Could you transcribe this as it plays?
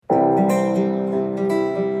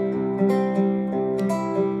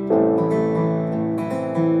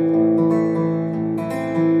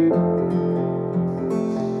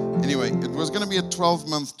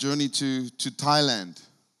12-month journey to Thailand.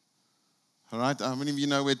 All right, how many of you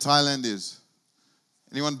know where Thailand is?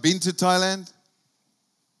 Anyone been to Thailand?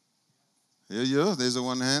 Yeah, there's a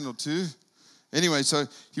one hand or two. Anyway, so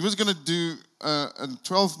he was going to do a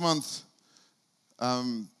 12-month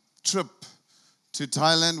trip to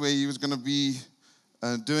Thailand where he was going to be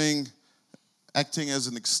acting as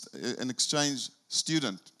an exchange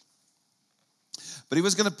student. But he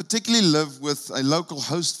was going to particularly live with a local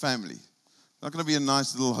host family. Not going to be a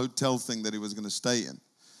nice little hotel thing that he was going to stay in.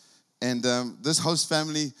 And this host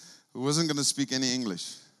family wasn't going to speak any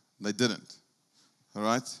English. They didn't. All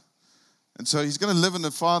right? And so he's going to live in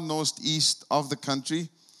the far northeast of the country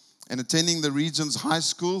and attending the region's high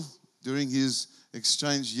school during his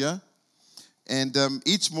exchange year. And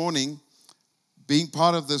each morning, being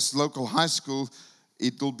part of this local high school,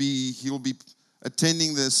 he'll be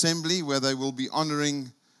attending the assembly where they will be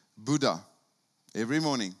honoring Buddha every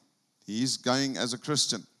morning. He's going as a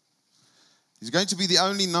Christian. He's going to be the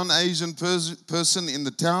only non-Asian person in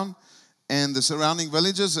the town and the surrounding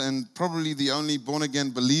villages, and probably the only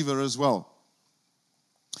born-again believer as well.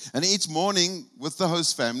 And each morning with the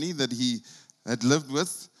host family that he had lived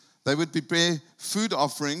with, they would prepare food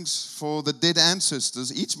offerings for the dead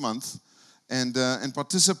ancestors each month and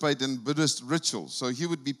participate in Buddhist rituals. So he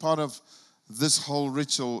would be part of this whole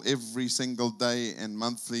ritual every single day and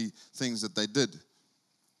monthly things that they did.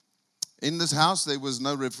 In this house, there was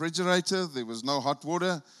no refrigerator, there was no hot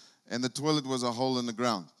water, and the toilet was a hole in the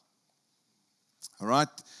ground. All right?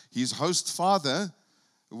 His host father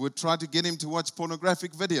would try to get him to watch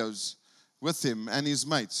pornographic videos with him and his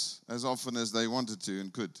mates as often as they wanted to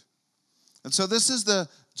and could. And so this is the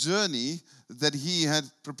journey that he had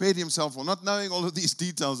prepared himself for, not knowing all of these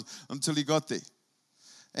details until he got there.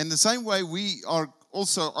 And the same way, we are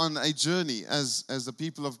also on a journey as the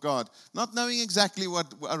people of God, not knowing exactly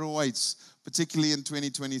what awaits, particularly in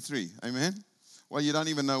 2023. Amen? Well, you don't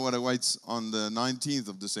even know what awaits on the 19th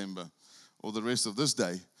of December or the rest of this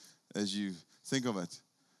day as you think of it.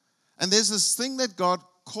 And there's this thing that God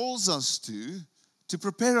calls us to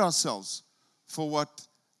prepare ourselves for what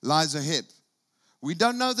lies ahead. We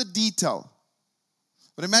don't know the detail.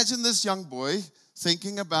 But imagine this young boy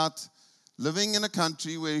thinking about living in a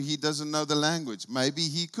country where he doesn't know the language. Maybe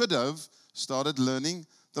he could have started learning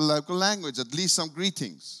the local language, at least some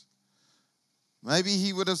greetings. Maybe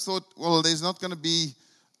he would have thought, well, there's not going to be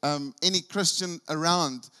any Christian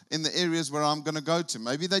around in the areas where I'm going to go to.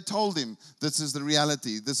 Maybe they told him this is the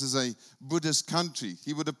reality. This is a Buddhist country.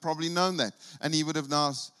 He would have probably known that. And he would have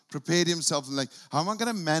now prepared himself and like, how am I going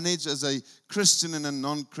to manage as a Christian in a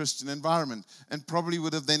non-Christian environment? And probably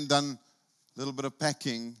would have then done a little bit of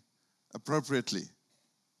packing appropriately.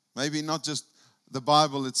 Maybe not just the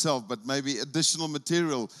Bible itself, but maybe additional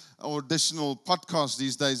material or additional podcasts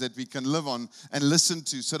these days that we can live on and listen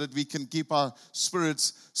to so that we can keep our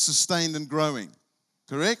spirits sustained and growing.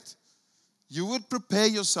 Correct? You would prepare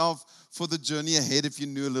yourself for the journey ahead if you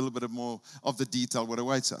knew a little bit more of the detail what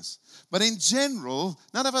awaits us. But in general,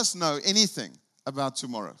 none of us know anything about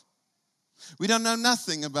tomorrow. We don't know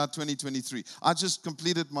nothing about 2023. I just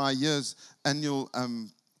completed my year's annual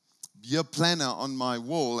year planner on my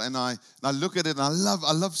wall, and I look at it, and I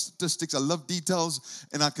love statistics, I love details,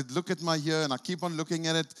 and I could look at my year, and I keep on looking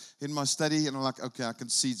at it in my study, and I'm like, okay, I can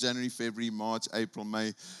see January, February, March, April,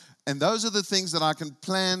 May, and those are the things that I can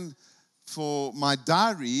plan for my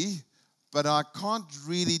diary, but I can't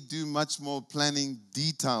really do much more planning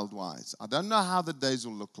detailed-wise. I don't know how the days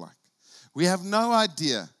will look like. We have no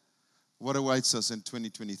idea what awaits us in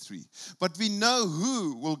 2023. But we know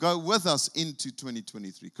who will go with us into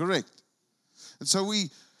 2023, correct? And so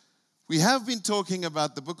we have been talking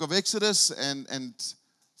about the book of Exodus, and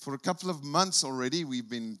for a couple of months already,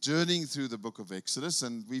 we've been journeying through the book of Exodus,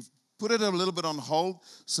 and we've put it a little bit on hold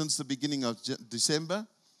since the beginning of December,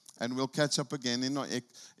 and we'll catch up again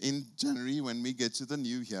in January when we get to the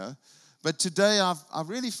new year. But today, I've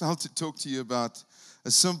really felt to talk to you about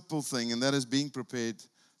a simple thing, and that is being prepared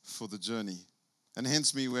for the journey, and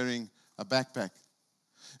hence me wearing a backpack.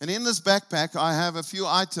 And in this backpack, I have a few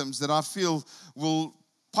items that I feel will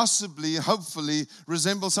possibly, hopefully,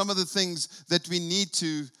 resemble some of the things that we need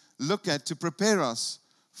to look at to prepare us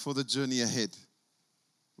for the journey ahead.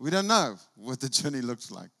 We don't know what the journey looks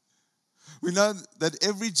like. We know that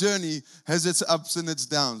every journey has its ups and its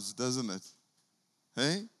downs, doesn't it?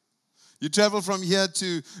 Hey? You travel from here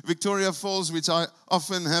to Victoria Falls, which I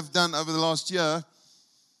often have done over the last year.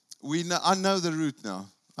 I know the route now.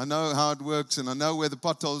 I know how it works, and I know where the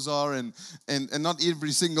potholes are, and not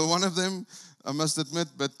every single one of them, I must admit,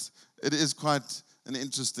 but it is quite an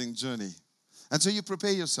interesting journey. And so you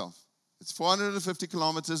prepare yourself. It's 450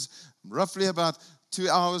 kilometers, roughly about 2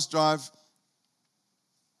 hours drive.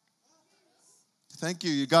 Thank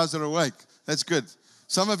you. You guys are awake. That's good.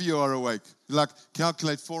 Some of you are awake. You're like,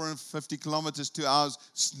 calculate 450 kilometers, 2 hours.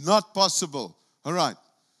 It's not possible. All right.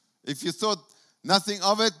 If you thought nothing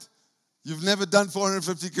of it, you've never done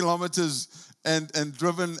 450 kilometers and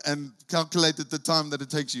driven and calculated the time that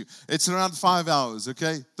it takes you. It's around 5 hours,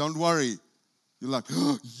 okay? Don't worry. You're like,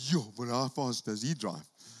 oh, but how fast does he drive?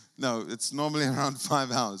 No, it's normally around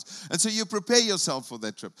 5 hours. And so you prepare yourself for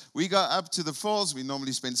that trip. We go up to the falls. We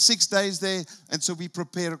normally spend 6 days there. And so we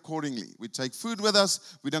prepare accordingly. We take food with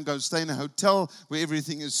us. We don't go stay in a hotel where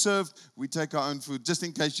everything is served. We take our own food. Just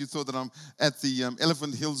in case you thought that I'm at the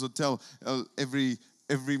Elephant Hills Hotel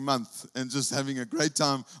every month and just having a great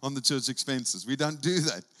time on the church expenses. We don't do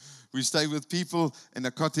that. We stay with people in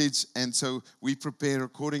a cottage. And so we prepare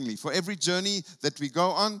accordingly. For every journey that we go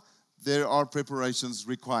on, there are preparations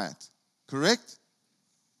required. Correct?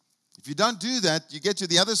 If you don't do that, you get to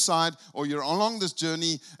the other side or you're along this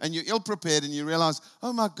journey and you're ill-prepared and you realize,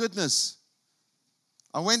 oh my goodness,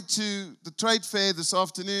 I went to the trade fair this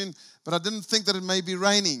afternoon, but I didn't think that it may be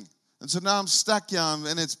raining. And so now I'm stuck here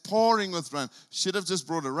and it's pouring with rain. Should have just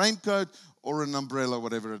brought a raincoat or an umbrella,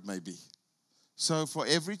 whatever it may be. So for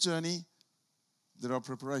every journey, there are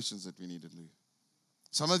preparations that we need to do.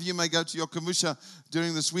 Some of you may go to your kamusha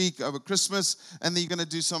during this week over Christmas, and then you're going to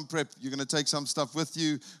do some prep. You're going to take some stuff with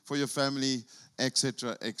you for your family,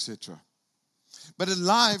 etc., etc. But in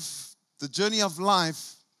life, the journey of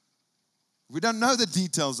life, we don't know the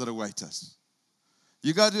details that await us.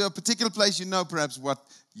 You go to a particular place, you know perhaps what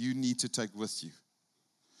you need to take with you.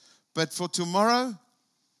 But for tomorrow,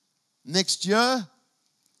 next year,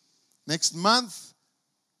 next month,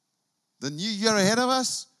 the new year ahead of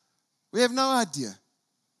us, we have no idea.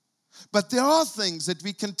 But there are things that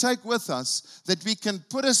we can take with us that we can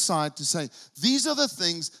put aside to say, these are the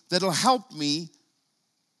things that will help me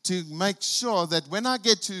to make sure that when I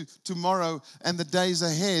get to tomorrow and the days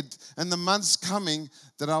ahead and the months coming,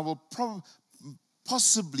 that I will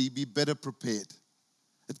possibly be better prepared.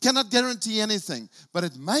 It cannot guarantee anything, but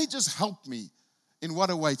it may just help me in what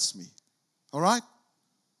awaits me. All right?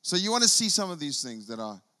 So you want to see some of these things that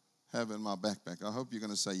I have in my backpack. I hope you're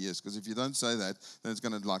going to say yes, because if you don't say that, then it's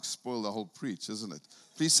going to spoil the whole preach, isn't it?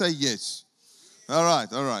 Please say yes. All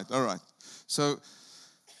right. So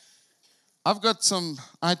I've got some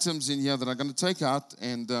items in here that I'm going to take out,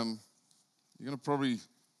 and you're going to probably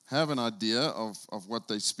have an idea of what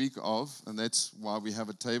they speak of, and that's why we have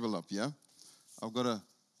a table up here. I've got a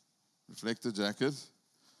reflector jacket.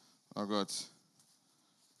 I've got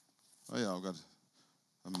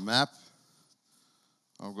a map.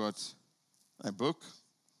 I've got a book.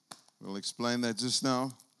 We'll explain that just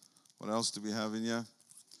now. What else do we have in here?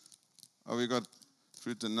 Oh, we got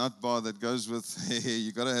fruit and nut bar that goes with,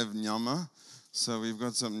 you got to have nyama. So we've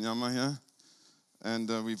got some nyama here.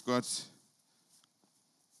 And we've got,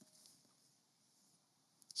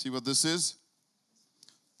 see what this is?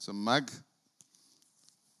 It's a mug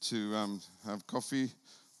to have coffee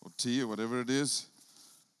or tea or whatever it is.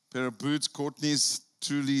 Pair of boots. Courtney's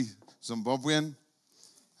truly Zimbabwean.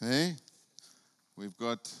 Hey, we've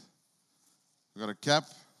got a cap,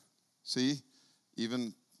 see,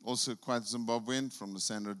 even also quite Zimbabwean from the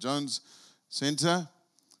Sandra Jones Center.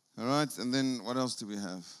 All right, and then what else do we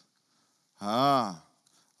have? A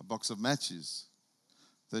box of matches.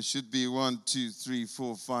 There should be 1, 2, 3,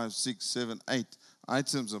 4, 5, 6, 7, 8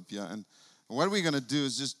 items up here. And what we're going to do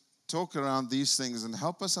is just talk around these things and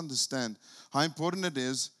help us understand how important it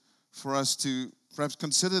is for us to perhaps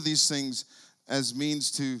consider these things as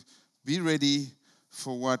means to be ready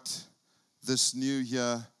for what this new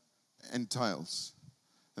year entails.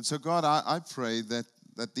 And so, God, I pray that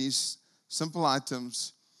these simple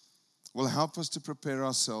items will help us to prepare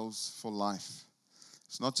ourselves for life.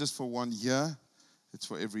 It's not just for 1 year, it's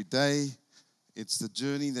for every day. It's the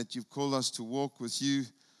journey that you've called us to walk with you.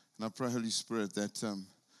 And I pray, Holy Spirit, that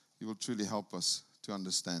you will truly help us to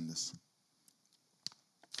understand this.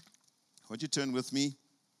 Would you turn with me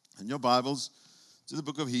in your Bibles to the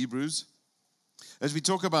book of Hebrews, as we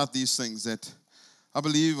talk about these things that I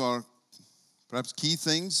believe are perhaps key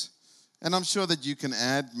things, and I'm sure that you can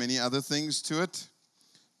add many other things to it.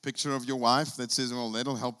 Picture of your wife that says, well,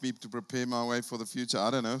 that'll help me to prepare my way for the future.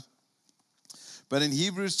 I don't know. But in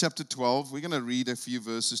Hebrews chapter 12, we're going to read a few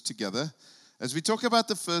verses together as we talk about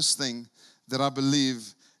the first thing that I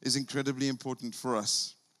believe is incredibly important for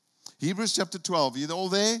us. Hebrews chapter 12, are you all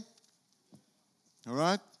there? All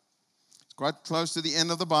right? Quite close to the end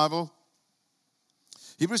of the Bible.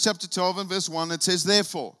 Hebrews chapter 12 and verse 1, it says,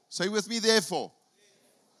 therefore. Say with me, therefore.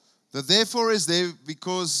 The therefore is there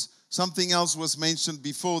because Something else was mentioned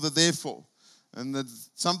before the therefore. And the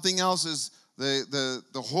something else is the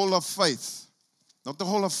hall of faith. Not the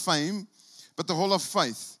hall of fame, but the hall of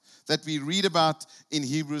faith that we read about in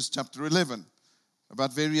Hebrews chapter 11.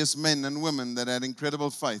 About various men and women that had incredible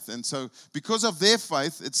faith. And so, because of their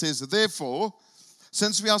faith, it says, therefore,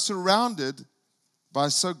 since we are surrounded by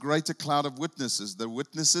so great a cloud of witnesses, the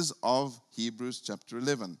witnesses of Hebrews chapter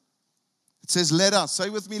 11. It says, let us. Say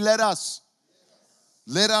with me, let us.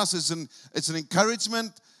 Let us is it's an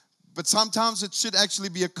encouragement, but sometimes it should actually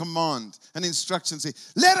be a command, an instruction. Say,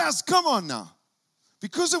 let us, come on now.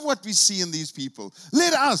 Because of what we see in these people,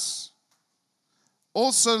 let us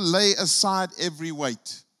also lay aside every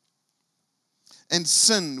weight and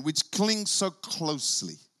sin which clings so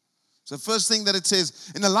closely. So the first thing that it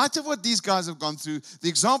says, in the light of what these guys have gone through, the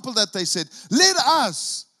example that they said, let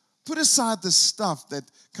us put aside the stuff that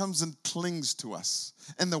comes and clings to us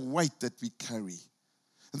and the weight that we carry.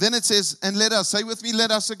 And then it says, and let us, say with me, let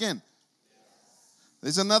us again.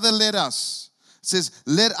 There's another let us. It says,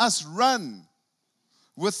 let us run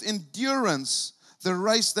with endurance the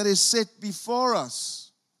race that is set before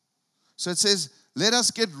us. So it says, let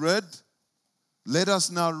us get rid, let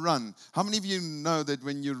us now run. How many of you know that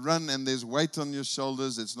when you run and there's weight on your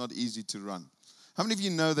shoulders, it's not easy to run? How many of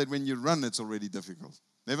you know that when you run, it's already difficult?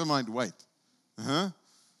 Never mind weight.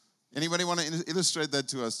 Anybody want to illustrate that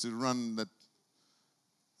to us, to run that?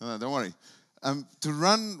 No, don't worry. To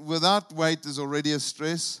run without weight is already a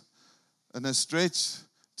stress, and a stretch.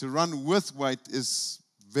 To run with weight is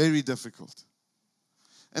very difficult.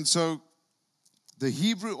 And so the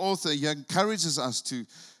Hebrew author, he encourages us to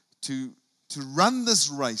run this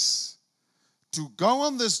race, to go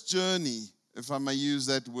on this journey, if I may use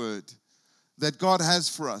that word, that God has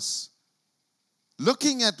for us,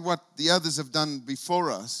 looking at what the others have done before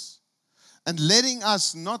us, and letting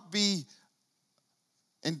us not be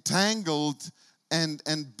entangled and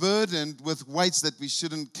burdened with weights that we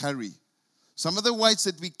shouldn't carry. Some of the weights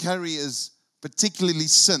that we carry is particularly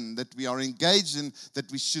sin that we are engaged in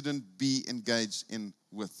that we shouldn't be engaged in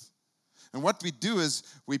with. And what we do is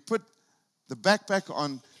we put the backpack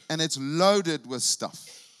on and it's loaded with stuff.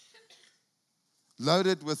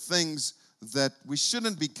 Loaded with things that we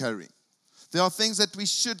shouldn't be carrying. There are things that we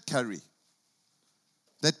should carry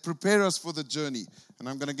that prepare us for the journey. And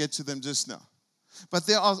I'm going to get to them just now. But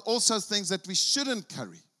there are also things that we shouldn't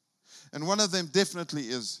carry. And one of them definitely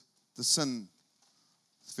is the sin,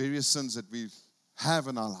 various sins that we have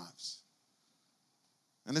in our lives.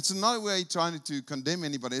 And it's in no way trying to condemn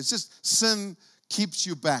anybody. It's just sin keeps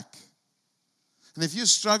you back. And if you're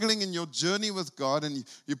struggling in your journey with God and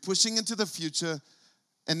you're pushing into the future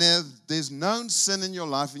and there's known sin in your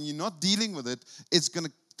life and you're not dealing with it, it's going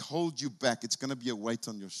to hold you back. It's going to be a weight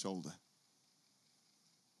on your shoulder.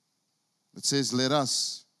 It says, let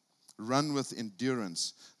us run with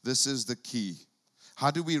endurance. This is the key. How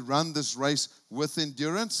do we run this race with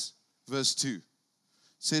endurance? Verse 2. It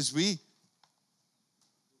says we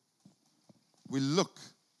look.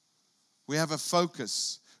 We have a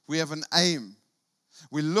focus. We have an aim.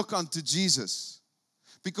 We look unto Jesus.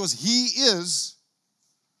 Because He is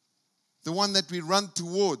the one that we run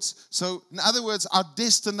towards. So, in other words, our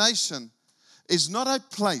destination is not a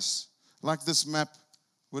place like this map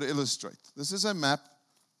would illustrate. This is a map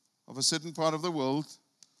of a certain part of the world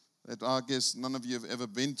that I guess none of you have ever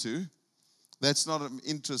been to. That's not of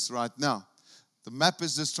interest right now. The map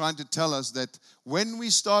is just trying to tell us that when we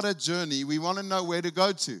start a journey, we want to know where to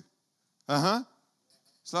go to.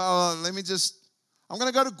 So I'm going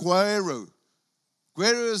to go to Gweru.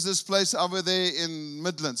 Gweru is this place over there in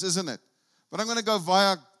Midlands, isn't it? But I'm going to go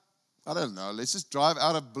via, I don't know, let's just drive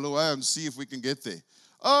out of Bulawayo and see if we can get there.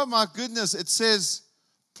 Oh my goodness, it says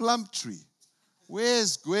Plumtree.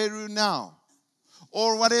 Where's Gweru now?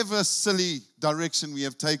 Or whatever silly direction we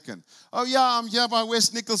have taken. Oh yeah, I'm here by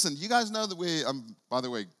West Nicholson. You guys know where, by the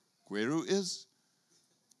way, Gweru is?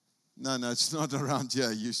 No, it's not around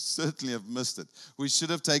here. You certainly have missed it. We should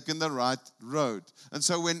have taken the right road. And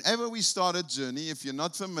so whenever we start a journey, if you're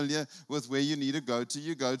not familiar with where you need to go to,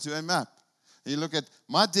 you go to a map. And you look at,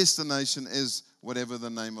 my destination is whatever the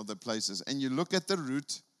name of the place is. And you look at the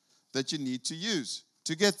route that you need to use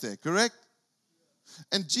to get there, correct?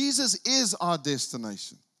 And Jesus is our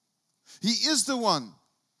destination. He is the one,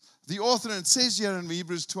 the author, and it says here in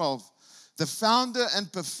Hebrews 12, the founder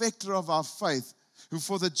and perfecter of our faith, who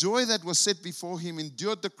for the joy that was set before him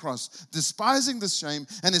endured the cross, despising the shame,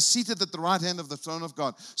 and is seated at the right hand of the throne of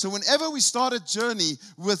God. So whenever we start a journey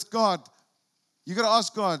with God, you got to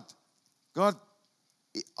ask God,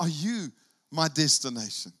 are you my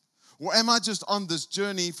destination? Or am I just on this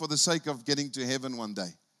journey for the sake of getting to heaven one day?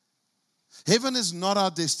 Heaven is not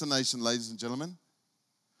our destination, ladies and gentlemen.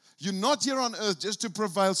 You're not here on earth just to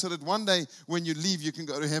prevail so that one day when you leave, you can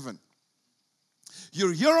go to heaven.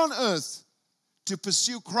 You're here on earth to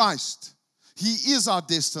pursue Christ. He is our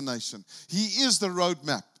destination. He is the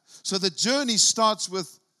roadmap. So the journey starts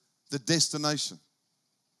with the destination.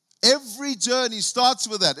 Every journey starts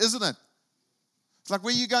with that, isn't it? It's like,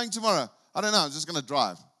 where are you going tomorrow? I don't know, I'm just going to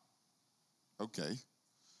drive. Okay.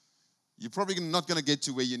 You're probably not going to get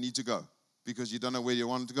to where you need to go because you don't know where you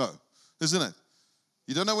want to go, isn't it?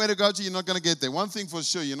 You don't know where to go to, you're not going to get there. One thing for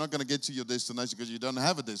sure, you're not going to get to your destination because you don't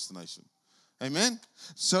have a destination. Amen?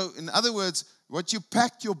 So, in other words, what you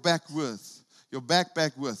pack your backpack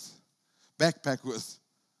with,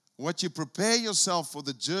 what you prepare yourself for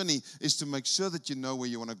the journey is to make sure that you know where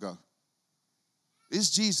you want to go.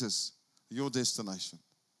 Is Jesus your destination?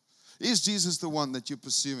 Is Jesus the one that you're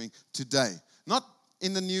pursuing today? Not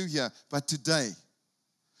in the new year, but today.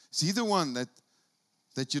 Is He the one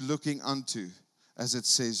that you're looking unto, as it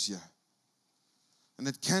says here? And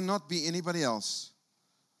it cannot be anybody else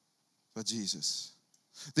but Jesus.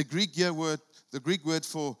 The Greek word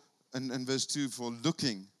for, in verse 2, for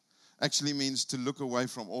looking, actually means to look away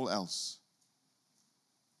from all else.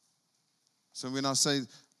 So when I say,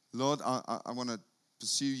 Lord, I want to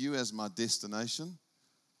pursue you as my destination,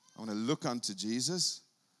 I want to look unto Jesus,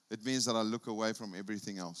 it means that I look away from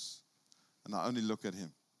everything else and I only look at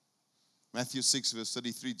Him. Matthew 6 verse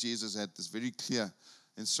 33, Jesus had this very clear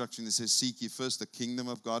instruction that says, seek ye first the kingdom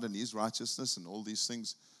of God and His righteousness, and all these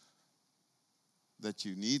things that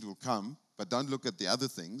you need will come, but don't look at the other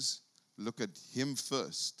things, look at Him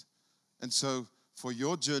first. And so for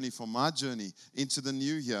your journey, for my journey into the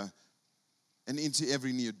new year and into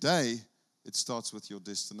every new day, it starts with your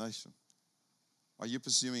destination. Are you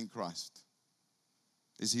pursuing Christ?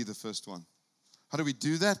 Is He the first one? How do we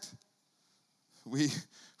do that? We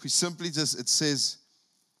simply just, it says,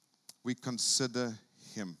 we consider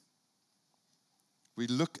Him. We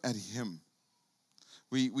look at Him.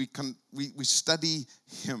 We study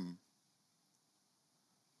Him.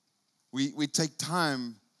 We take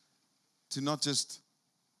time to not just,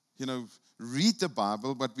 read the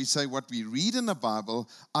Bible, but we say what we read in the Bible,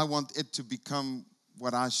 I want it to become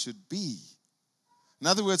what I should be. In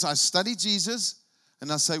other words, I study Jesus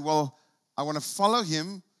and I say, well, I want to follow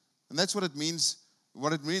Him. And that's what it means.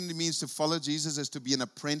 What it really means to follow Jesus is to be an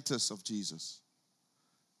apprentice of Jesus.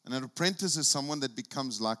 And an apprentice is someone that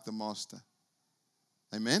becomes like the master.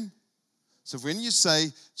 Amen? So when you say,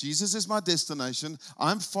 Jesus is my destination,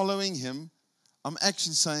 I'm following Him, I'm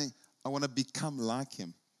actually saying, I want to become like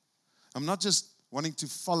Him. I'm not just wanting to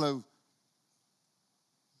follow,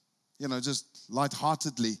 just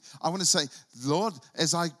lightheartedly. I want to say, Lord,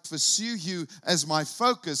 as I pursue you as my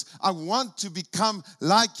focus, I want to become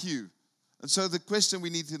like you. And so the question we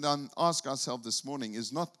need to ask ourselves this morning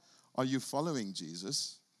is not, are you following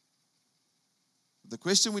Jesus? The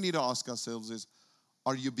question we need to ask ourselves is,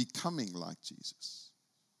 are you becoming like Jesus?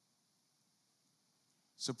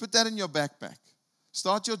 So put that in your backpack.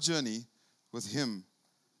 Start your journey with Him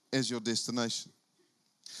as your destination.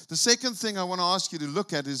 The second thing I want to ask you to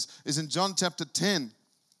look at is in John chapter 10.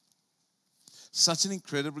 Such an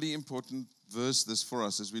incredibly important verse this for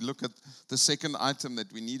us as we look at the second item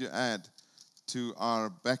that we need to add to our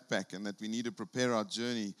backpack and that we need to prepare our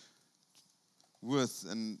journey with.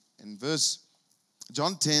 And in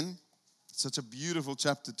John 10, such a beautiful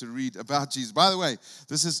chapter to read about Jesus. By the way,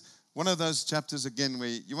 this is one of those chapters again where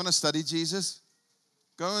you want to study Jesus,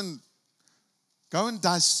 go and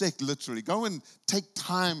dissect literally. Go and take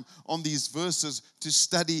time on these verses to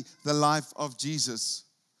study the life of Jesus.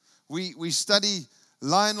 We study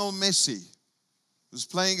Lionel Messi, who's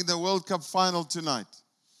playing in the World Cup final tonight.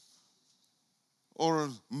 Or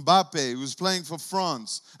Mbappe, who's playing for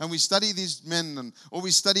France. And we study these men, or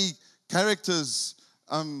we study characters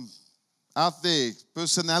out there,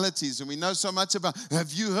 personalities, and we know so much about,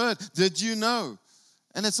 have you heard? Did you know?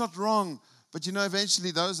 And it's not wrong, but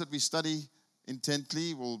eventually those that we study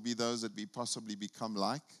intently will be those that we possibly become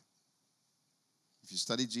like. If you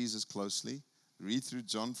study Jesus closely, read through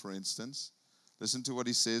John, for instance, listen to what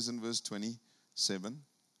he says in verse 27.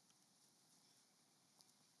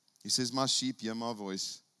 He says, my sheep hear my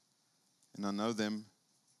voice, and I know them,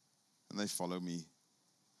 and they follow me.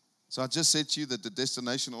 So I just said to you that the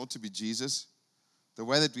destination ought to be Jesus. The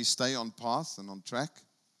way that we stay on path and on track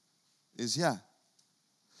is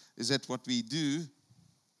that what we do,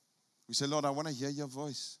 we say, Lord, I want to hear your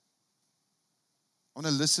voice. I want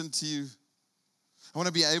to listen to you. I want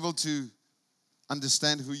to be able to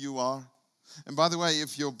understand who you are. And by the way,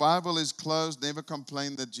 if your Bible is closed, never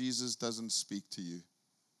complain that Jesus doesn't speak to you.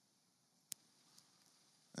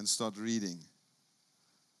 and start reading.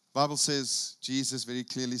 Bible says, Jesus very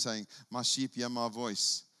clearly saying, my sheep hear my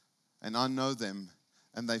voice, and I know them,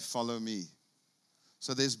 and they follow me.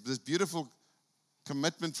 So there's this beautiful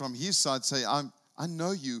commitment from his side, say, I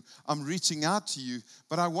know you, I'm reaching out to you,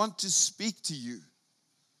 but I want to speak to you.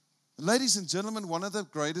 Ladies and gentlemen, one of the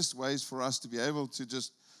greatest ways for us to be able to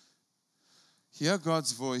just hear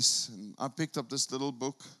God's voice, and I picked up this little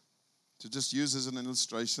book to just use as an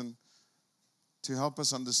illustration to help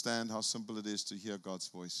us understand how simple it is to hear God's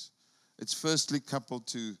voice. It's firstly coupled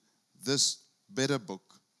to this better book,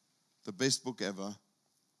 the best book ever,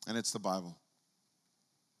 and it's the Bible.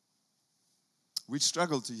 We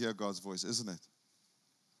struggle to hear God's voice, isn't it?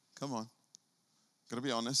 Come on. Got to be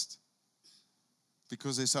honest.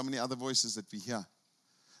 Because there's so many other voices that we hear.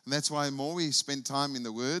 And that's why the more we spend time in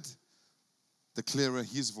the Word, the clearer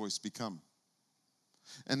His voice becomes.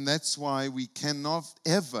 And that's why we cannot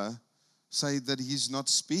ever say that He's not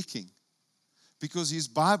speaking. Because His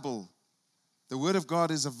Bible, the Word of God,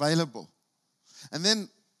 is available. And then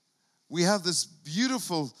we have this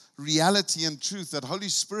beautiful reality and truth that Holy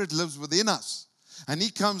Spirit lives within us. And He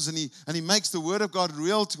comes and He makes the Word of God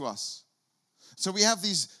real to us. So we have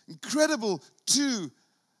these incredible two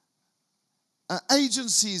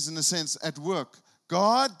agencies, in a sense, at work.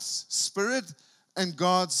 God's Spirit and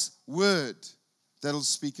God's Word that'll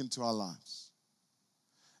speak into our lives.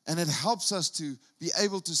 And it helps us to be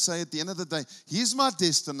able to say at the end of the day, here's my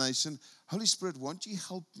destination. Holy Spirit, won't you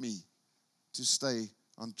help me to stay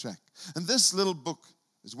on track? And this little book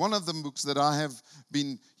is one of the books that I have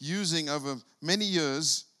been using over many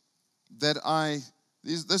years that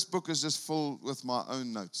this book is just full with my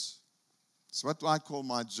own notes. It's what I call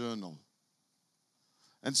my journal.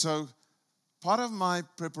 And so part of my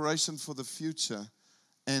preparation for the future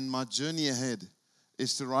and my journey ahead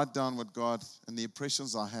is to write down what God and the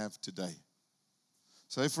impressions I have today.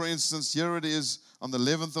 So for instance, here it is on the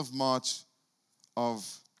 11th of March of,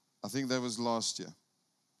 I think that was last year,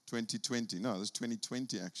 2020. No, it was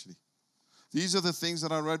 2020 actually. These are the things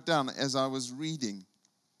that I wrote down as I was reading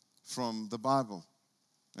from the Bible.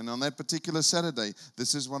 And on that particular Saturday,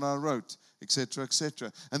 this is what I wrote, etc.,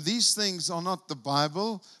 etc. And these things are not the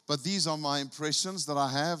Bible, but these are my impressions that I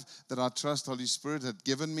have, that I trust Holy Spirit had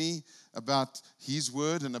given me about His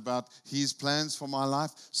Word and about His plans for my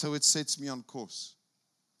life. So it sets me on course.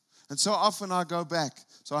 And so often I go back.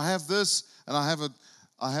 So I have this, and I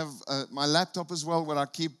have my laptop as well, where I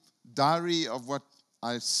keep diary of what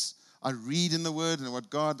I read in the Word and what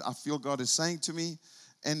I feel God is saying to me.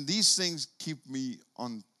 And these things keep me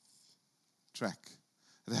on track.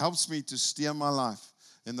 It helps me to steer my life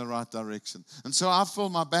in the right direction. And so I fill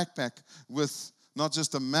my backpack with not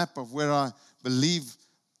just a map of where I believe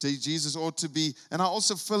Jesus ought to be, and I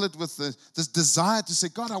also fill it with this desire to say,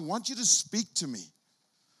 God, I want you to speak to me.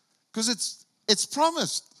 Because it's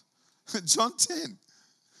promised. John 10.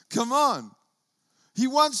 Come on. He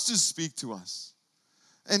wants to speak to us.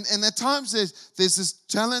 And at times there's this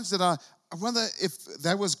challenge that I wonder if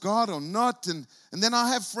that was God or not. And then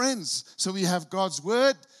I have friends. So we have God's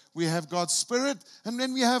Word, we have God's Spirit, and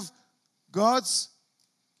then we have God's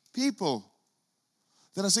people.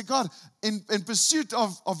 Then I say, God, in pursuit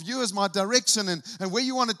of you as my direction and where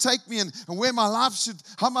you want to take me and where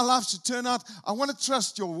how my life should turn out, I want to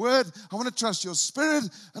trust your Word, I want to trust your Spirit,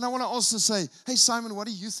 and I want to also say, hey, Simon, what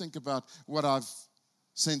do you think about what I've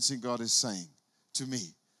sensing God is saying to me?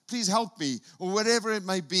 Please help me, or whatever it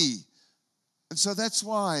may be. And so that's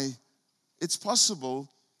why it's possible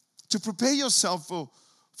to prepare yourself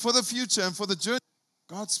for the future and for the journey.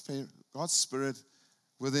 God's Spirit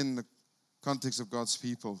within the context of God's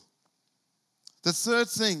people. The third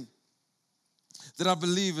thing that I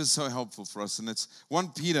believe is so helpful for us, and it's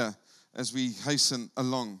 1 Peter as we hasten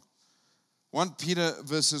along. 1 Peter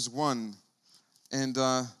verses 1. And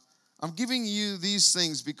I'm giving you these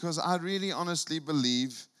things because I really honestly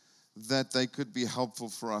believe that they could be helpful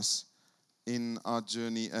for us in our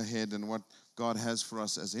journey ahead and what God has for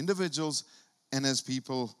us as individuals and as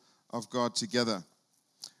people of God together.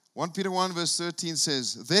 1 Peter 1 verse 13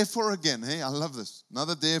 says, therefore again, hey, I love this,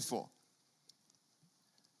 another therefore.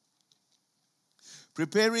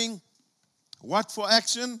 Preparing what for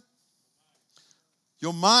action?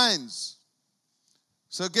 Your minds.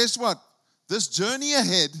 So guess what? This journey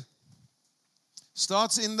ahead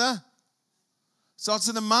starts in the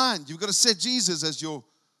mind. You've got to set Jesus as your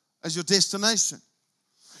destination.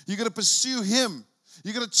 You've got to pursue Him.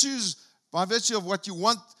 You've got to choose by virtue of what you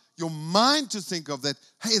want your mind to think of, that,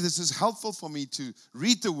 hey, this is helpful for me to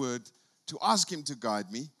read the Word, to ask Him to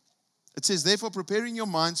guide me. It says, therefore, preparing your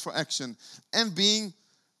minds for action and being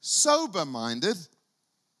sober-minded,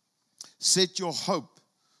 set your hope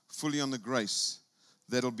fully on the grace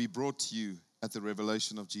that will be brought to you at the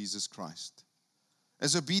revelation of Jesus Christ.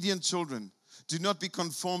 As obedient children, do not be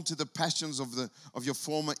conformed to the passions of your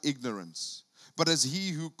former ignorance. But as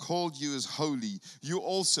he who called you is holy, you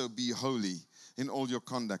also be holy in all your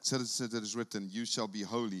conduct. So it is written, you shall be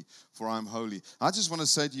holy, for I am holy. I just want to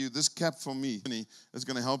say to you, this cap for me is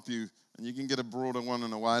going to help you. And you can get a broader one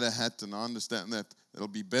and a wider hat, and I understand that. It'll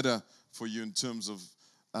be better for you in terms of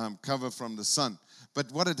cover from the sun.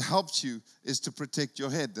 But what it helps you is to protect your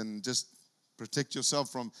head and just protect yourself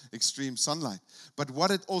from extreme sunlight. But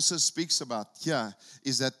what it also speaks about here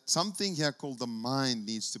is that something here called the mind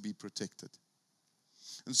needs to be protected.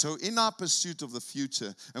 And so in our pursuit of the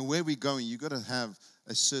future and where we're going, you've got to have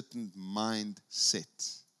a certain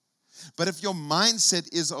mindset. But if your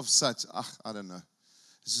mindset is of such, I don't know.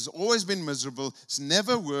 This has always been miserable. It's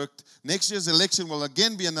never worked. Next year's election will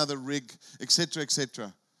again be another rig, etc.,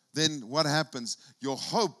 etc. Then what happens? Your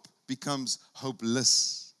hope becomes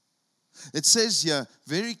hopeless. It says here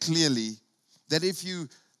very clearly that if you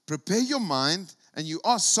prepare your mind and you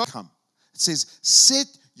are so come, it says, set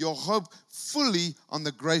your hope fully on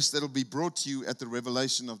the grace that will be brought to you at the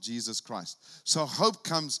revelation of Jesus Christ. So hope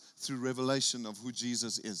comes through revelation of who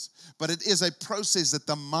Jesus is. But it is a process that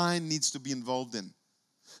the mind needs to be involved in.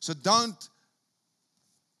 So don't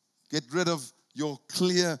get rid of your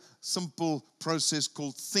clear, simple process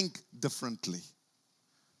called think differently.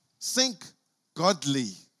 Think godly.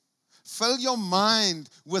 Fill your mind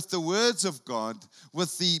with the words of God,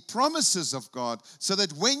 with the promises of God, so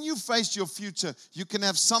that when you face your future, you can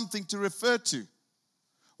have something to refer to.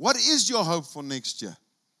 What is your hope for next year?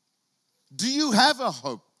 Do you have a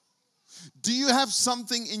hope? Do you have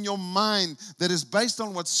something in your mind that is based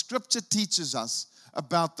on what Scripture teaches us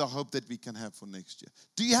about the hope that we can have for next year?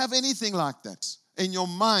 Do you have anything like that in your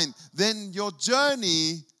mind? Then your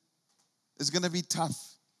journey is going to be tough.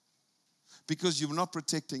 Because you're not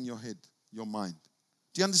protecting your head, your mind.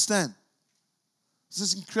 Do you understand? This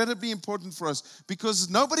is incredibly important for us because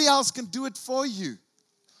nobody else can do it for you.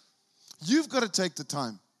 You've got to take the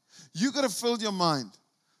time. You've got to fill your mind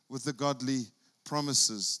with the godly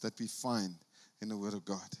promises that we find in the Word of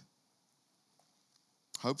God.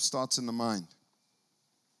 Hope starts in the mind.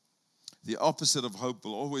 The opposite of hope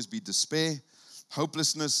will always be despair,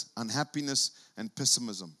 hopelessness, unhappiness, and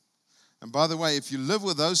pessimism. And by the way, if you live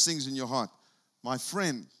with those things in your heart, my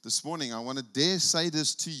friend, this morning I want to dare say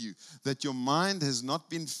this to you, that your mind has not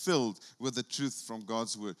been filled with the truth from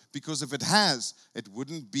God's word. Because if it has, it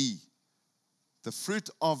wouldn't be. The fruit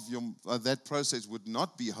of that process would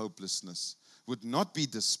not be hopelessness, would not be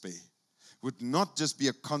despair, would not just be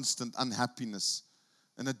a constant unhappiness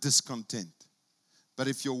and a discontent. But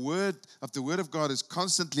if the word of God is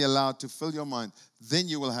constantly allowed to fill your mind, then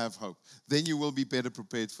you will have hope. Then you will be better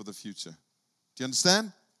prepared for the future. Do you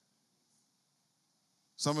understand?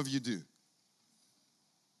 Some of you do.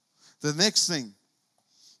 The next thing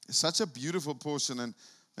is such a beautiful portion,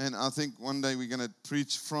 and I think one day we're going to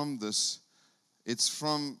preach from this. It's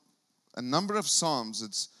from a number of Psalms.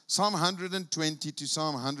 It's Psalm 120 to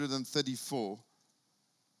Psalm 134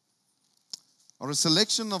 are a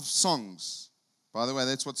selection of songs. By the way,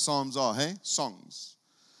 that's what Psalms are, hey? Songs.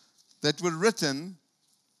 That were written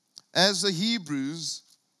as the Hebrews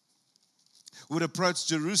would approach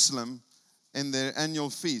Jerusalem in their annual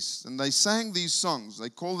feast. And they sang these songs. They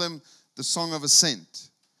call them the Song of Ascent.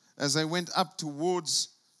 As they went up towards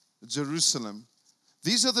Jerusalem,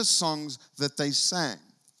 these are the songs that they sang.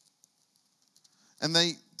 And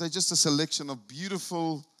they're just a selection of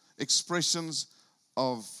beautiful expressions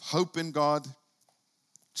of hope in God,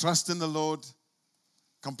 trust in the Lord,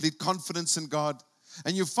 complete confidence in God.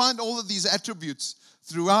 And you find all of these attributes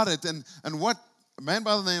throughout it. And what a man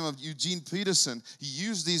by the name of Eugene Peterson, he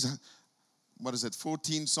used these,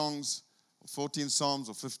 14 songs, or 14 Psalms,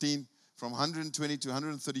 or 15, from 120 to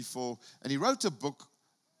 134. And he wrote a book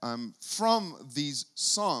from these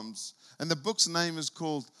Psalms. And the book's name is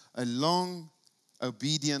called A Long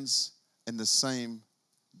Obedience in the Same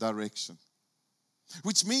Direction.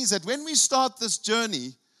 Which means that when we start this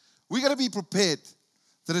journey, we got to be prepared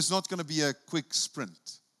that it's not going to be a quick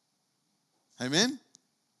sprint. Amen?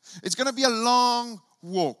 It's going to be a long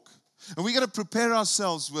walk. And we got to prepare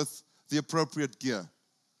ourselves with the appropriate gear.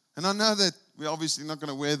 And I know that we're obviously not going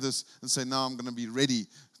to wear this and say, no, I'm going to be ready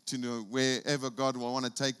to know wherever God will want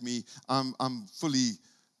to take me. I'm fully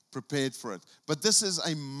prepared for it. But this is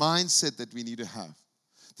a mindset that we need to have.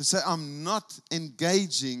 To say, I'm not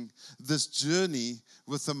engaging this journey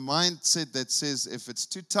with a mindset that says, if it's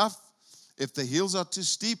too tough, if the hills are too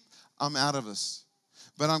steep, I'm out of this.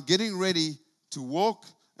 But I'm getting ready to walk.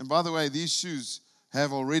 And by the way, these shoes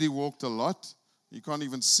have already walked a lot. You can't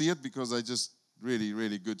even see it because they're just really,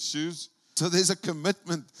 really good shoes. So there's a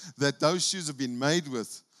commitment that those shoes have been made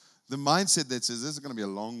with. The mindset that says this is going to be a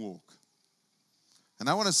long walk. And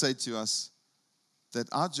I want to say to us that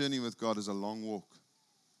our journey with God is a long walk.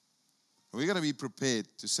 We're going to be prepared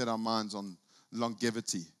to set our minds on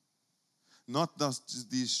longevity, not just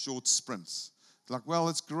these short sprints. Like, well,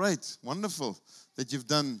 it's great, wonderful that you've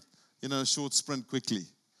done, a short sprint quickly,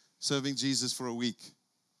 serving Jesus for a week.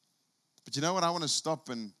 But you know what? I want to stop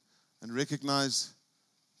and recognize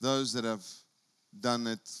those that have done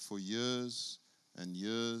it for years and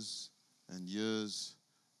years and years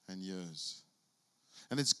and years.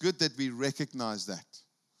 And it's good that we recognize that.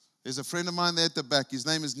 There's a friend of mine there at the back. His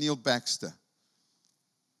name is Neil Baxter.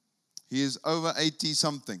 He is over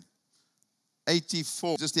 80-something.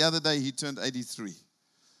 84. Just the other day, he turned 83.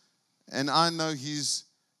 And I know his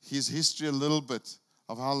history a little bit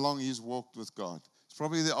of how long he's walked with God. He's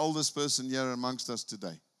probably the oldest person here amongst us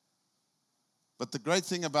today. But the great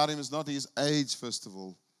thing about him is not his age, first of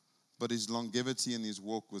all, but his longevity in his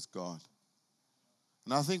walk with God.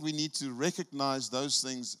 And I think we need to recognize those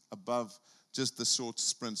things above just the short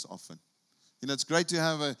sprints often. It's great to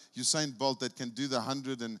have a Usain Bolt that can do the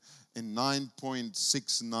 100 in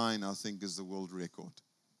 9.69, I think, is the world record.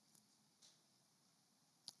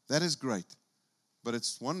 That is great. But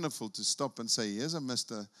it's wonderful to stop and say, here's a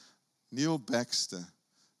Mr. Neil Baxter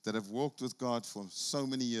that have walked with God for so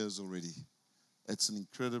many years already. It's an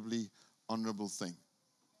incredibly honorable thing.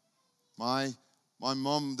 My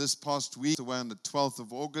mom this past week, away on the 12th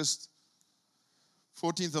of August,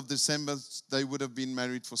 14th of December, they would have been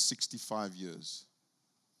married for 65 years.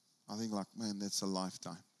 I think man, that's a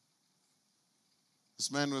lifetime. This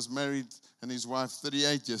man was married and his wife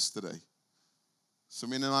 38 yesterday.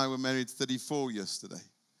 Samin and I were married 34 yesterday.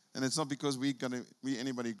 And it's not because we're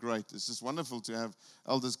anybody great. It's just wonderful to have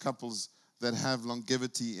elders couples that have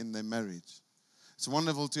longevity in their marriage. It's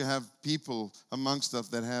wonderful to have people amongst us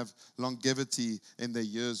that have longevity in their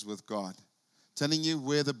years with God. Telling you,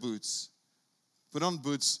 wear the boots. Put on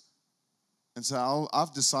boots and say,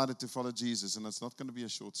 I've decided to follow Jesus, and it's not going to be a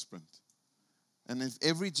short sprint. And if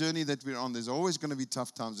every journey that we're on, there's always going to be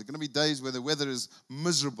tough times. There are going to be days where the weather is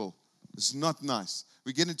miserable. It's not nice.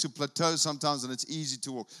 We get into plateaus sometimes, and it's easy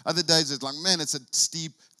to walk. Other days, it's like, man, it's a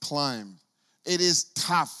steep climb. It is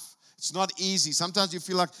tough. It's not easy. Sometimes you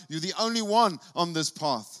feel like you're the only one on this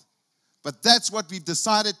path. But that's what we've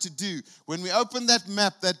decided to do. When we opened that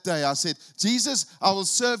map that day, I said, Jesus, I will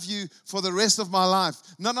serve you for the rest of my life.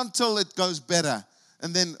 Not until it goes better.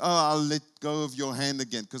 And then, I'll let go of your hand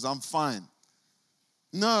again because I'm fine.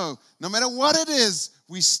 No matter what it is,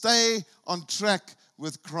 we stay on track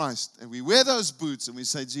with Christ. And we wear those boots and we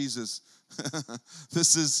say, Jesus,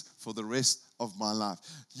 this is for the rest of my life.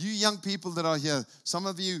 You young people that are here, some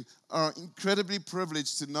of you are incredibly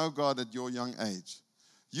privileged to know God at your young age.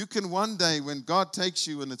 You can one day, when God takes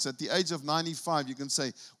you and it's at the age of 95, you can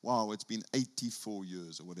say, wow, it's been 84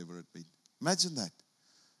 years or whatever it be. Imagine that.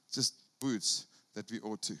 Just boots that we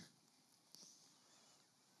ought to.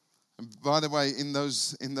 And by the way, in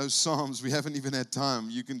those Psalms, we haven't even had time.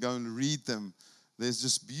 You can go and read them. There's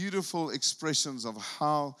just beautiful expressions of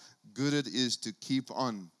how good it is to keep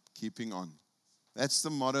on keeping on. That's the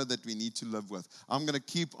motto that we need to live with. I'm going to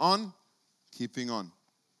keep on keeping on.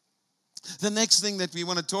 The next thing that we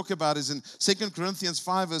want to talk about is in 2 Corinthians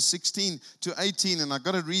 5, verse 16 to 18. And I've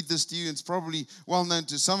got to read this to you. It's probably well known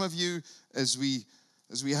to some of you as we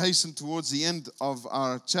hasten towards the end of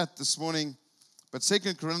our chat this morning. But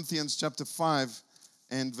 2 Corinthians chapter 5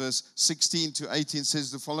 and verse 16 to 18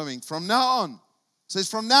 says the following. From now on. It says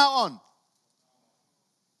from now on.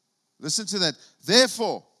 Listen to that.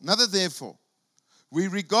 Therefore, another therefore. We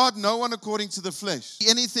regard no one according to the flesh.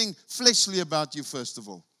 Anything fleshly about you, first of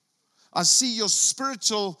all. I see your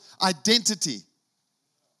spiritual identity.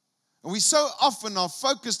 And we so often are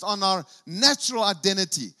focused on our natural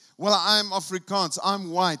identity. Well, I'm Afrikaans,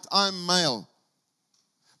 I'm white, I'm male.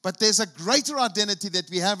 But there's a greater identity that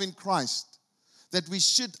we have in Christ that we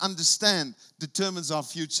should understand determines our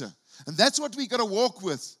future. And that's what we got to walk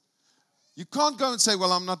with. You can't go and say,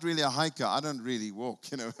 well, I'm not really a hiker. I don't really walk,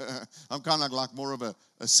 I'm kind of like more of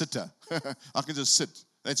a sitter. I can just sit.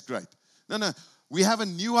 That's great. No. We have a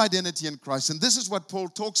new identity in Christ. And this is what Paul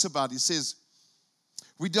talks about. He says,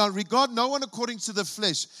 we don't regard no one according to the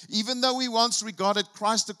flesh. Even though we once regarded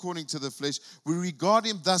Christ according to the flesh, we regard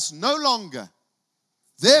him thus no longer.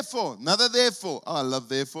 Therefore, another therefore, I love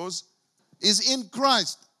therefores, is in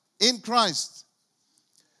Christ. In Christ.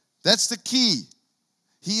 That's the key.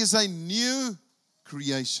 He is a new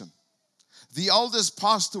creation. The old has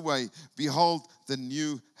passed away. Behold, the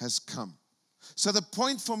new has come. So the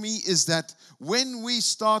point for me is that when we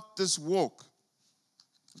start this walk,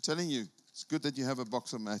 I'm telling you, it's good that you have a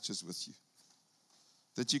box of matches with you.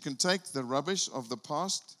 That you can take the rubbish of the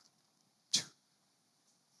past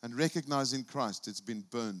and recognize in Christ it's been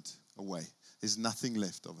burned away. There's nothing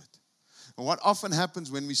left of it. And what often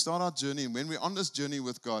happens when we start our journey and when we're on this journey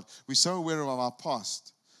with God, we're so aware of our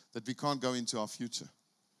past that we can't go into our future.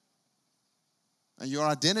 And your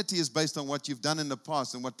identity is based on what you've done in the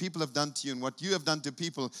past and what people have done to you and what you have done to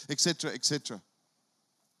people, etc., etc.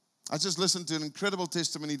 I just listened to an incredible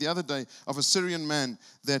testimony the other day of a Syrian man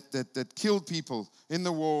that killed people in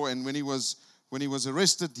the war, and when he was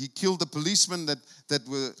arrested, he killed the policemen that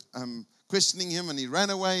were questioning him, and he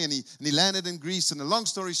ran away, and he landed in Greece. And a long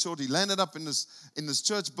story short, he landed up in this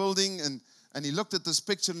church building, and he looked at this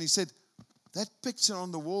picture and he said, "That picture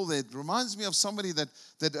on the wall there reminds me of somebody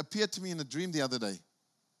that appeared to me in a dream the other day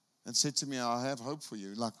and said to me, 'I have hope for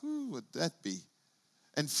you.'" Like, who would that be?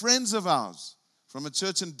 And friends of ours from a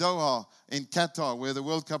church in Doha, in Qatar, where the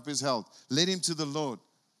World Cup is held, led him to the Lord.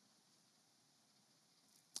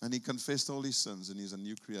 And he confessed all his sins, and he's a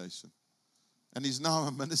new creation. And he's now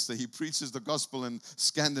a minister. He preaches the gospel in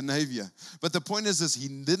Scandinavia. But the point is this, he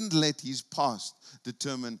didn't let his past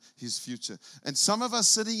determine his future. And some of us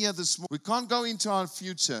sitting here this morning, we can't go into our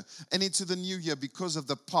future and into the new year because of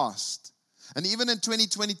the past. And even in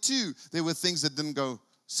 2022, there were things that didn't go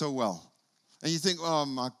so well. And you think, "Oh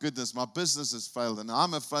my goodness, my business has failed, and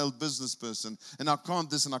I'm a failed business person, and I can't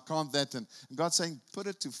this and I can't that." And God's saying, put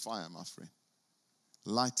it to fire, my friend.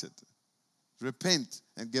 Light it. Repent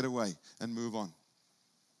and get away and move on.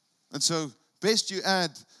 And so, best you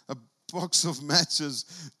add a box of matches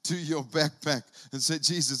to your backpack and say,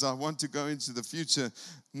 "Jesus, I want to go into the future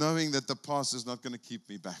knowing that the past is not going to keep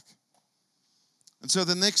me back." And so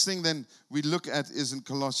the next thing then we look at is in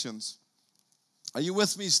Colossians. Are you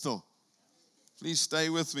with me still? Please stay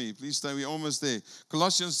with me. Please stay. We're almost there.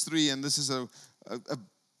 Colossians 3, and this is a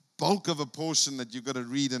bulk of a portion that you've got to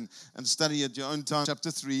read and study at your own time. Chapter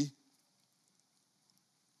 3.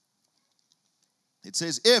 It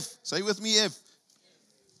says, if, say with me,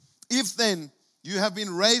 if then you have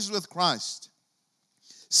been raised with Christ,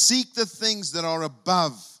 seek the things that are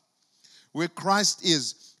above, where Christ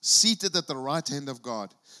is, seated at the right hand of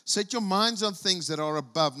God. Set your minds on things that are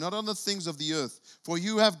above, not on the things of the earth. For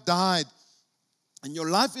you have died, and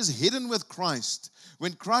your life is hidden with Christ.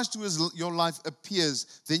 When Christ, who is your life, appears,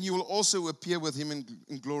 then you will also appear with him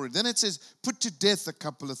in glory. Then it says, put to death a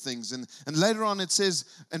couple of things. And later on it says,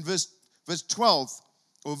 in verse 12,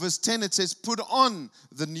 or verse 10, it says, put on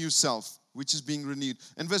the new self, which is being renewed.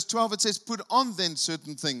 In verse 12, it says, put on then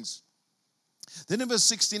certain things. Then in verse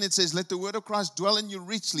 16, it says, let the word of Christ dwell in you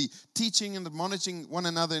richly, teaching and admonishing one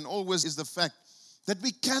another in all wisdom. Is the fact that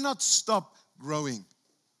we cannot stop growing.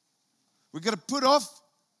 We've got to put off,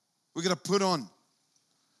 we've got to put on.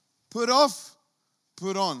 Put off,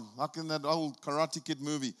 put on. Like in that old Karate Kid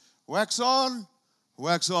movie. Wax on,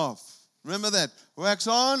 wax off. Remember that? Wax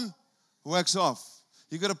on, wax off.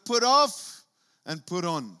 You've got to put off and put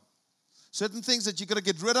on. Certain things that you've got to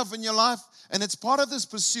get rid of in your life. And it's part of this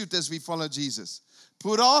pursuit as we follow Jesus.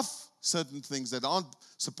 Put off certain things that aren't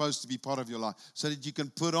supposed to be part of your life so that you can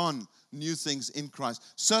put on new things in Christ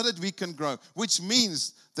so that we can grow, which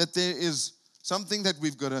means that there is something that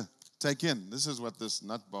we've got to take in. This is what this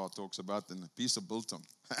nut bar talks about in a piece of biltong.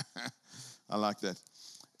 I like that.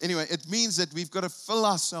 Anyway, it means that we've got to fill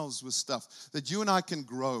ourselves with stuff that you and I can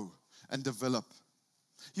grow and develop.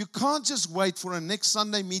 You can't just wait for a next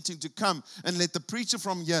Sunday meeting to come and let the preacher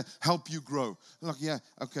from here help you grow. Like, yeah,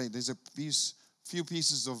 okay, there's a few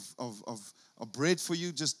pieces of bread for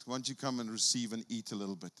you. Just why don't you come and receive and eat a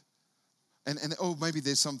little bit. And oh, maybe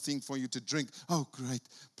there's something for you to drink. Oh, great.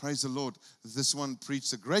 Praise the Lord. This one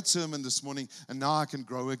preached a great sermon this morning, and now I can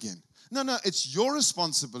grow again. No, it's your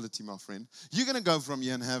responsibility, my friend. You're going to go from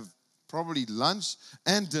here and have probably lunch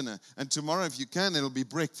and dinner. And tomorrow, if you can, it'll be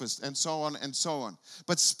breakfast, and so on and so on.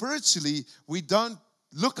 But spiritually, we don't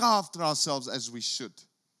look after ourselves as we should.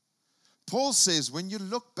 Paul says, when you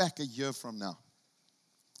look back a year from now,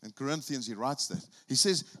 in Corinthians, he writes that. He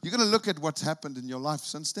says, you're going to look at what's happened in your life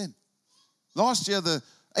since then. Last year, the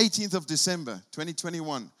 18th of December,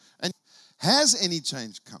 2021. And has any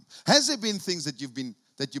change come? Has there been things that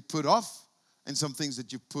you put off and some things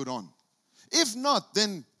that you put on? If not,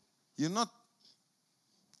 then you're not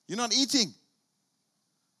eating.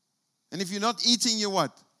 And if you're not eating, you're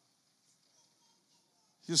what?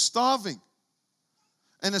 You're starving.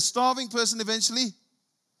 And a starving person eventually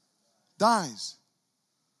dies.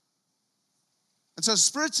 And so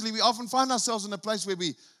spiritually, we often find ourselves in a place where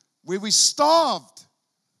we starved.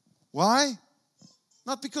 Why?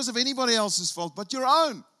 Not because of anybody else's fault, but your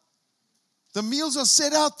own. The meals are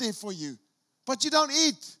set out there for you, but you don't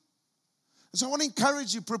eat. And so I want to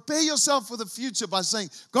encourage you, prepare yourself for the future by saying,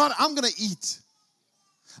 God, I'm going to eat.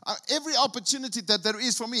 Every opportunity that there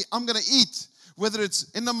is for me, I'm going to eat. Whether it's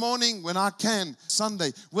in the morning when I can,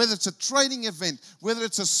 Sunday, whether it's a training event, whether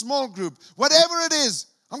it's a small group, whatever it is,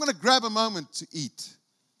 I'm going to grab a moment to eat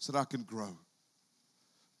so that I can grow.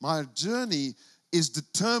 My journey is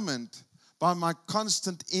determined by my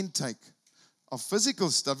constant intake of physical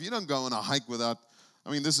stuff. You don't go on a hike without,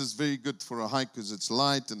 this is very good for a hike because it's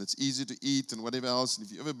light and it's easy to eat and whatever else. And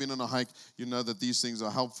if you've ever been on a hike, you know that these things are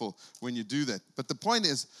helpful when you do that. But the point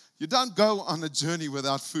is, you don't go on a journey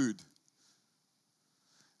without food.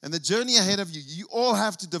 And the journey ahead of you, you all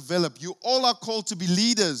have to develop. You all are called to be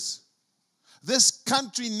leaders. This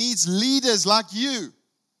country needs leaders like you.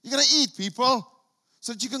 You're going to eat, people,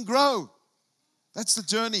 so that you can grow. That's the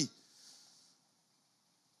journey.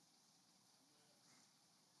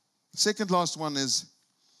 The second last one is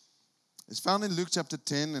found in Luke chapter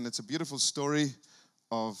 10, and it's a beautiful story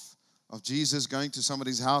of Jesus going to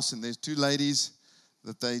somebody's house, and there's two ladies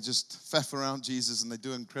that they just faff around Jesus, and they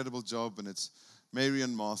do an incredible job, and it's Mary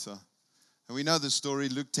and Martha. And we know the story,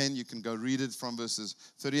 Luke 10, you can go read it from verses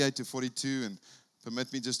 38 to 42, and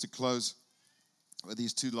permit me just to close with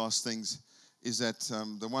these two last things, is that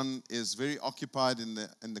the one is very occupied in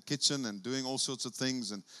the kitchen and doing all sorts of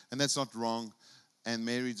things, and that's not wrong. And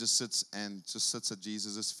Mary just sits at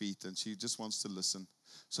Jesus' feet, and she just wants to listen.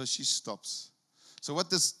 So she stops. So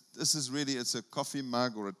what this is really, it's a coffee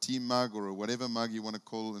mug or a tea mug or whatever mug you want to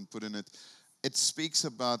call and put in it. It speaks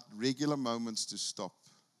about regular moments to stop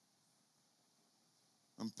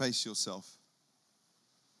and pace yourself.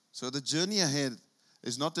 So the journey ahead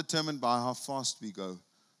is not determined by how fast we go,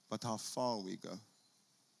 but how far we go.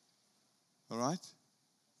 All right?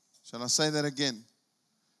 Shall I say that again?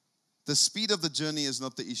 The speed of the journey is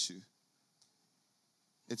not the issue.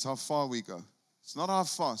 It's how far we go. It's not how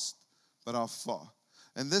fast, but how far.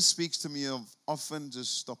 And this speaks to me of often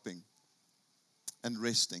just stopping and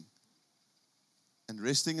resting. And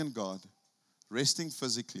resting in God, resting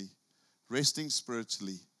physically, resting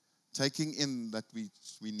spiritually, taking in that we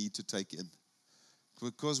need to take in.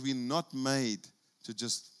 Because we're not made to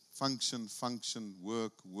just function,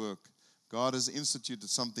 work. God has instituted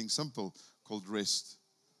something simple called rest.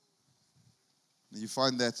 You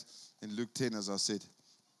find that in Luke 10, as I said.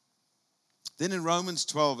 Then in Romans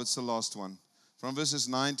 12, it's the last one. From verses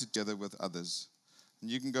 9 together with others.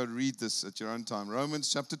 And you can go read this at your own time.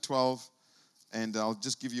 Romans chapter 12, and I'll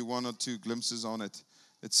just give you one or two glimpses on it.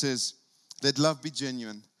 It says, let love be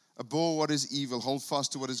genuine. Abhor what is evil. Hold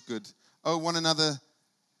fast to what is good. Love one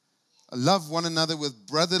another with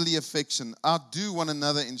brotherly affection. Outdo one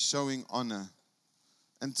another in showing honor.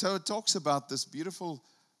 And so it talks about this beautiful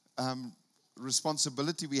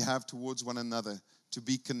responsibility we have towards one another to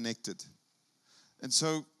be connected. And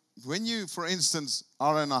so when you, for instance,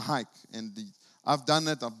 are on a hike, and I've done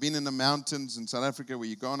it, I've been in the mountains in South Africa where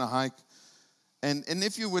you go on a hike, and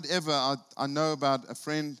if you would ever, I know about a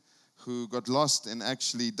friend who got lost and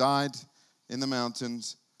actually died in the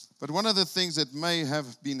mountains. But one of the things that may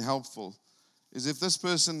have been helpful is if this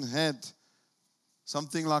person had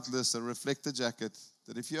something like this, a reflector jacket,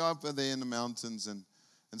 that if you're up there in the mountains and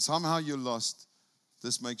somehow you're lost,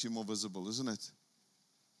 this makes you more visible, isn't it?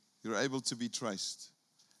 You're able to be traced.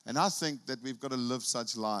 And I think that we've got to live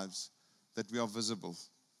such lives that we are visible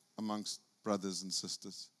amongst brothers and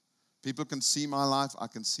sisters. People can see my life, I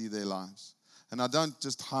can see their lives. And I don't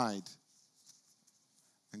just hide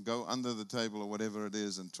and go under the table or whatever it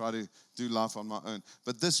is and try to do life on my own.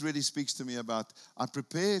 But this really speaks to me about, I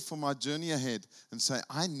prepare for my journey ahead and say,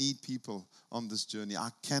 I need people on this journey. I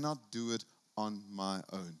cannot do it on my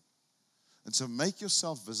own. And so make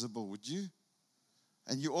yourself visible, would you?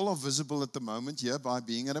 And you all are visible at the moment here by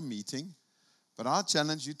being at a meeting. But I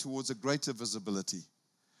challenge you towards a greater visibility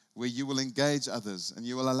where you will engage others and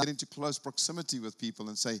you will allow into close proximity with people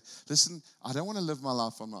and say, listen, I don't want to live my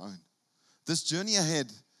life on my own. This journey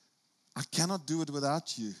ahead, I cannot do it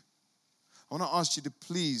without you. I want to ask you to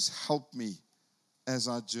please help me as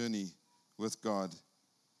I journey with God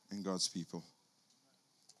and God's people.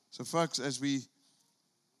 So folks, as we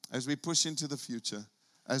push into the future,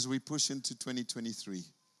 as we push into 2023,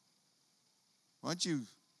 why don't you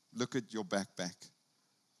look at your backpack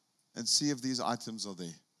and see if these items are there.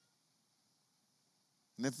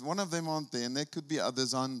 And if one of them aren't there, and there could be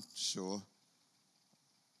others, I'm sure.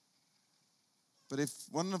 But if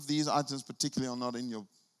one of these items particularly are not in your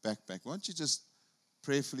backpack, why don't you just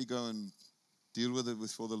prayerfully go and deal with it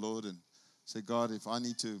before the Lord and say, God, if I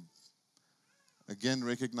need to, again,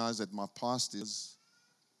 recognize that my past is,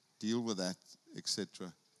 deal with that,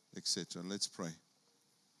 etc., etc. Let's pray.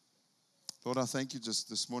 Lord, I thank you just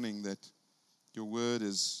this morning that your word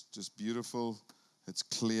is just beautiful. It's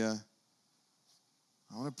clear.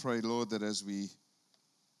 I want to pray, Lord, that as we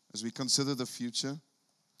consider the future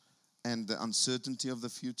and the uncertainty of the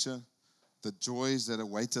future, the joys that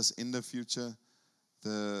await us in the future,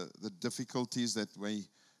 the difficulties that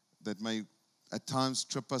may at times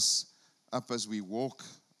trip us up as we walk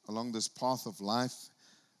along this path of life,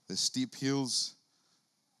 the steep hills,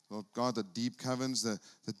 Lord God, the deep caverns, the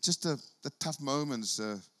tough moments,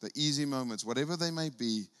 the easy moments, whatever they may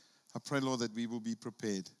be, I pray, Lord, that we will be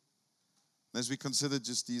prepared. And as we consider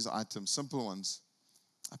just these items, simple ones,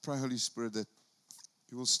 I pray, Holy Spirit, that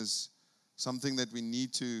you will say something that we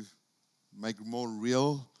need to make more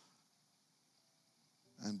real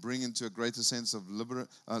and bring into a greater sense of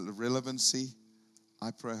relevancy.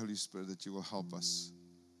 I pray, Holy Spirit, that you will help us,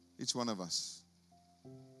 each one of us.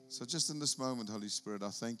 So just in this moment, Holy Spirit, I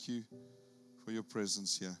thank you for your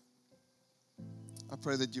presence here. I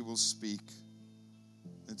pray that you will speak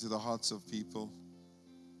into the hearts of people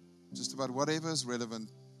just about whatever is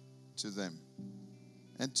relevant to them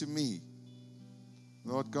and to me.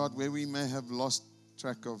 Lord God, where we may have lost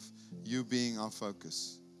track of you being our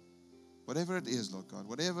focus, whatever it is, Lord God,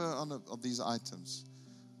 whatever of these items,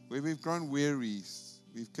 where we've grown weary,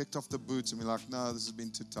 we've kicked off the boots and we're like, no, this has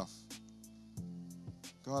been too tough.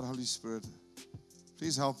 God, Holy Spirit,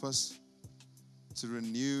 please help us to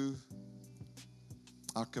renew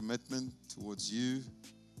our commitment towards you,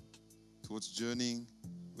 towards journeying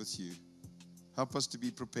with you. Help us to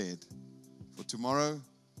be prepared for tomorrow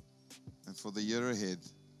and for the year ahead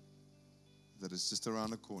that is just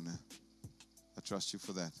around the corner. I trust you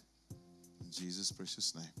for that. In Jesus'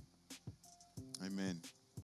 precious name. Amen.